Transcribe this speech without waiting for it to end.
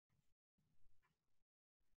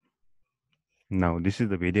Now, this is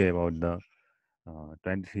the video about the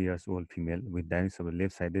 23 years old female with diagnosis of the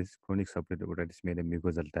left-sided chronic suppurative otitis media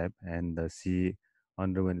mucosal type, and she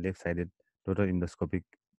underwent left-sided total endoscopic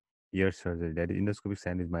ear surgery. That is endoscopic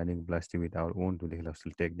sinus myringoplasty with our own Dhulikhel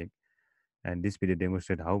technique. And this video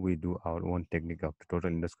demonstrates how we do our own technique of the total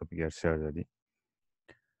endoscopic ear surgery.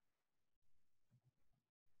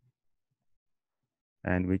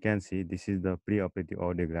 And we can see this is the pre-operative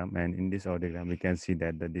audiogram, and in this audiogram we can see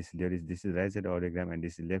that this is right side audiogram and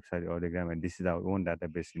this is left side audiogram, and this is our own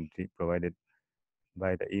database entry provided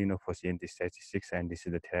by the ENT-HNS statistics, and this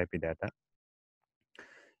is the therapy data.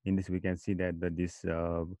 In this we can see that this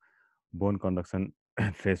bone conduction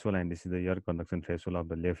threshold, and this is the ear conduction threshold of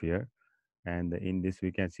the left ear, and in this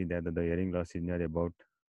we can see that the hearing loss is near about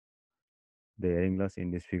the hearing loss. In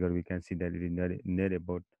this figure we can see that it is near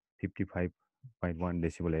about 55.1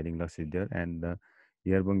 decibel hearing loss is there, and the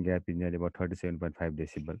earbone gap is near about 37.5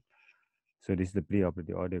 decibel. So this is the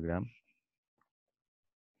pre-operative audiogram.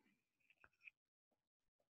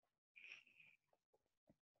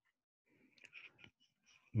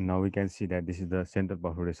 Now we can see that this is the central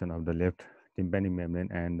perforation of the left tympanic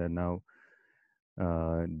membrane, and now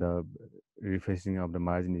the refreshing of the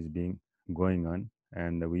margin is being going on,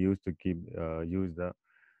 and we used to use the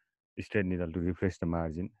straight needle to refresh the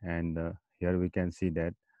margin, and here we can see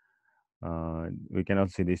that we can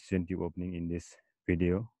also see the incision tube opening in this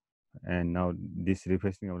video, and now this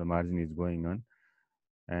refreshing of the margin is going on,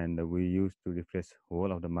 and we used to refresh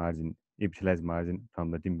whole of the margin, epithelialized margin from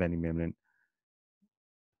the tympanic membrane,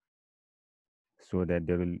 so that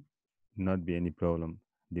there will not be any problem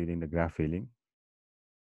during the graft healing.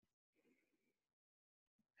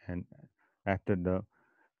 And after the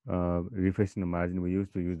refreshing the margin, we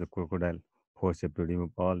used to use the crocodile forceps to remove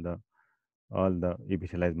all the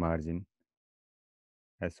epithelialized margin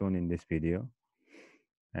as shown in this video.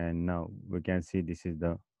 And now we can see this is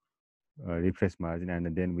the refresh margin,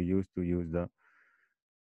 and then we used to use the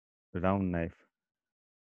round knife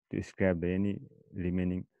to scrape any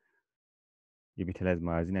remaining epithelialized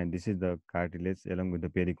margin, and this is the cartilage along with the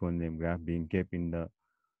pericorneum graft being kept in the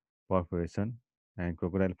perforation, and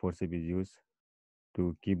crocodile forceps is used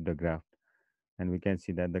to keep the graft. And we can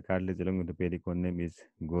see that the cartilage along with the pericorneum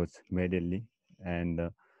goes medially, and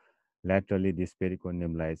laterally this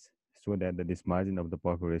pericorneum lies, so that this margin of the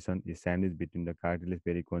perforation is sandwiched between the cartilage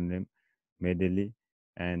pericorneum medially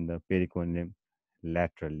and the pericorneum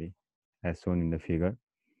laterally, as shown in the figure.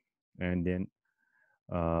 And then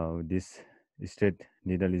this straight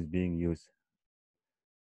needle is being used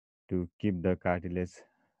to keep the cartilage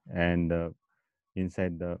and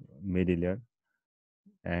inside the medulla,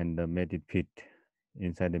 and make it fit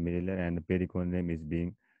inside the medulla, and the pericorneum is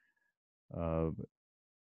being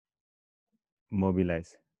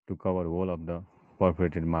mobilized to cover whole of the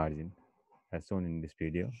perforated margin, as shown in this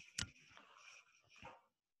video.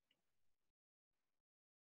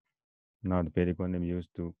 Now the pericorneum used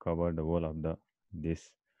to cover the whole of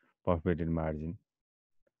this perforated margin.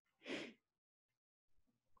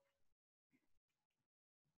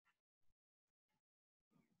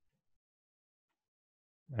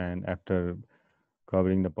 And after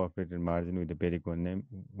covering the perforated margin with the pericorneum,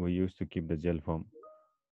 we used to keep the gel foam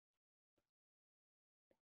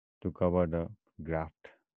to cover the graft.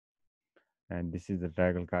 And this is the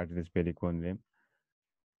tracheal cartilage pericorneum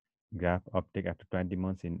graft uptake after 20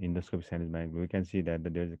 months in endoscopic sinus myringoplasty. We can see that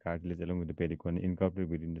there is a cartilage along with the pericorneum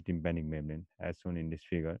incorporated within the tympanic membrane, as shown in this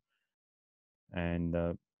figure.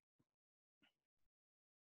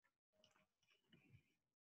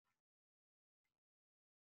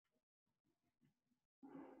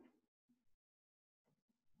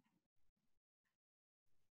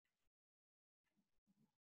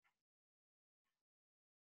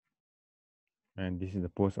 And this is the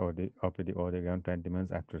post-operative audiogram 20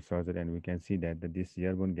 months after surgery, and we can see that this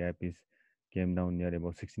earbone gap came down near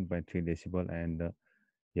about 16.3 decibel, and the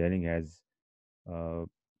hearing has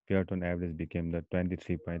pure tone average became the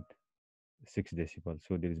 23.6 decibel.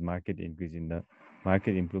 So there is marked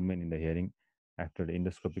improvement in the hearing after the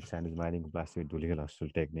endoscopic sinus myringoplasty with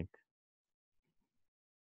Dhulikhel technique.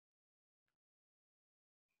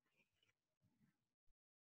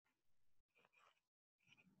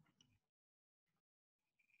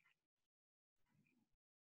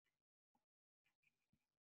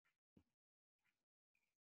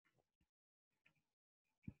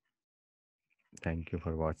 Thank you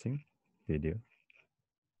for watching video.